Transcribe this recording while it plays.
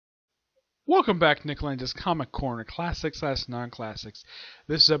Welcome back to Nick Lenz's Comic Corner, Classics / Non-Classics.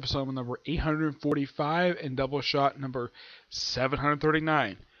 This is episode number 845 and Doubleshot number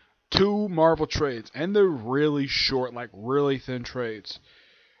 739. Two Marvel trades, and they're really short, like really thin trades.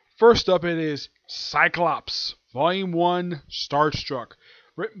 First up it is Cyclops, Volume 1, Starstuck.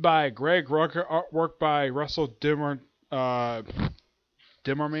 Written by Greg Rucka, artwork by Russell Dimmerman?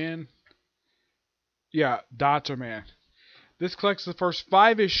 Yeah, Dotterman. This collects the first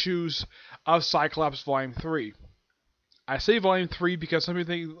 5 issues of Cyclops Volume 3. I say Volume 3 because some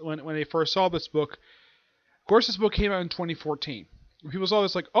people think when they first saw this book, of course this book came out in 2014. People saw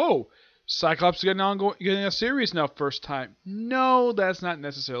this like, oh, Cyclops is getting a series now first time. No, that's not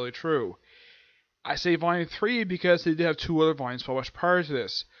necessarily true. I say Volume 3 because they did have 2 other volumes published prior to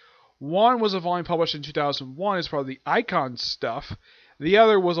this. One was a volume published in 2001 as part of the Icon stuff. The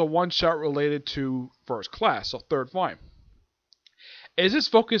other was a one-shot related to First Class, so third volume. Is this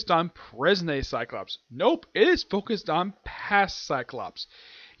focused on present-day Cyclops? Nope, it is focused on past Cyclops.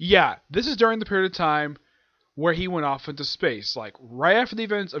 Yeah, this is during the period of time where he went off into space. Like, right after the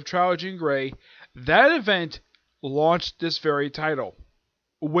events of Trial of Jean Grey, that event launched this very title,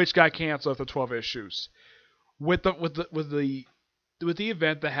 which got canceled after 12 issues. With the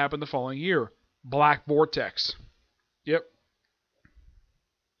event that happened the following year, Black Vortex. Yep.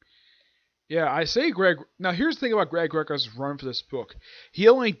 Yeah, I say Greg. Now, here's the thing about Greg Rucka's run for this book. He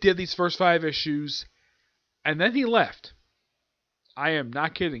only did these first 5 issues, and then he left. I am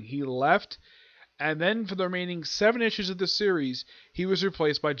not kidding. He left, and then for the remaining 7 issues of this series, he was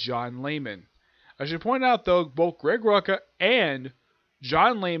replaced by John Layman. I should point out, though, both Greg Rucka and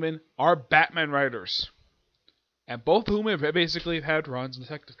John Layman are Batman writers, and both of whom have basically had runs in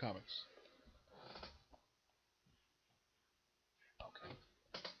Detective Comics.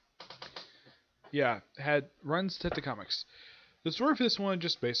 Yeah, had runs to the comics. The story for this one is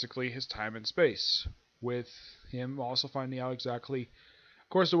just basically his time in space, with him also finding out exactly. Of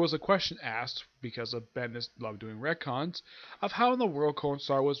course, there was a question asked, because of Bendis loved doing retcons, of how in the world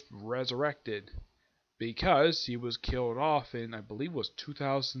Coinstar was resurrected. Because he was killed off in, I believe it was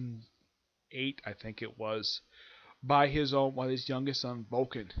 2008, I think it was, by his youngest son,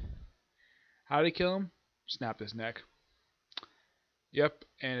 Vulcan. How did he kill him? Snapped his neck. Yep,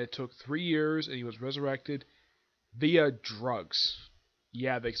 and it took 3 years, and he was resurrected via drugs.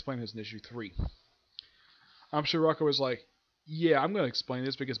 Yeah, they explained this in issue 3. I'm sure Rucka was like, yeah, I'm going to explain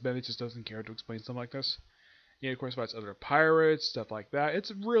this because Bennett just doesn't care to explain something like this. Yeah, of course, fights other pirates, stuff like that.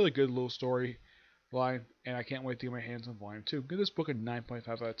 It's a really good little story line, and I can't wait to get my hands on Volume 2. Give this book a 9.5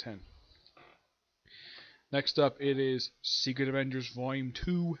 out of 10. Next up, it is Secret Avengers Volume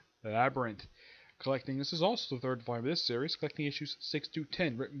 2, Labyrinth. This is also the 3rd volume of this series, collecting issues 6 through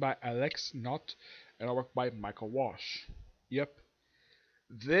 10, written by Alex Knott and artwork by Michael Walsh. Yep.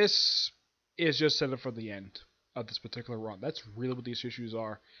 This is just set up for the end of this particular run. That's really what these issues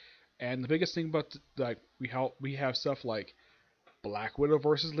are. And the biggest thing about we have stuff like Black Widow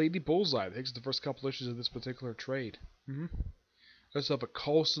versus Lady Bullseye. That takes the first couple issues of this particular trade. There's stuff with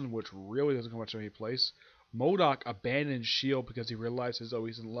Coulson, which really doesn't come much of any place. MODOK abandons S.H.I.E.L.D. because he realizes,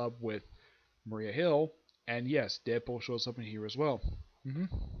 he's in love with Maria Hill, and yes, Deadpool shows up in here as well.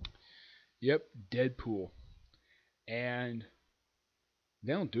 Yep, Deadpool. And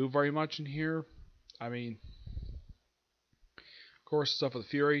they don't do very much in here. I mean, of course, stuff with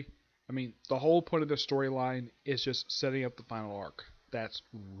Fury. I mean, the whole point of this storyline is just setting up the final arc. That's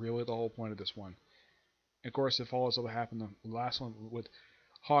really the whole point of this one. And of course, it follows up what happened in the last one with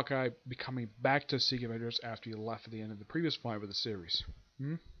Hawkeye becoming back to Secret Avengers after he left at the end of the previous volume of the series.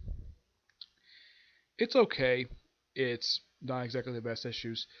 It's okay. It's not exactly the best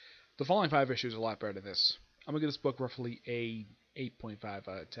issues. The following 5 issues are a lot better than this. I'm going to give this book roughly a 8.5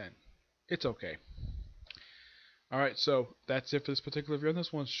 out of 10. It's okay. Alright, so that's it for this particular review.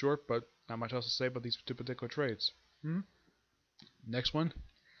 This one's short, but not much else to say about these 2 particular trades. Next one,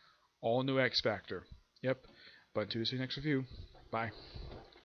 all new X Factor. Yep, but to see you next review. Bye.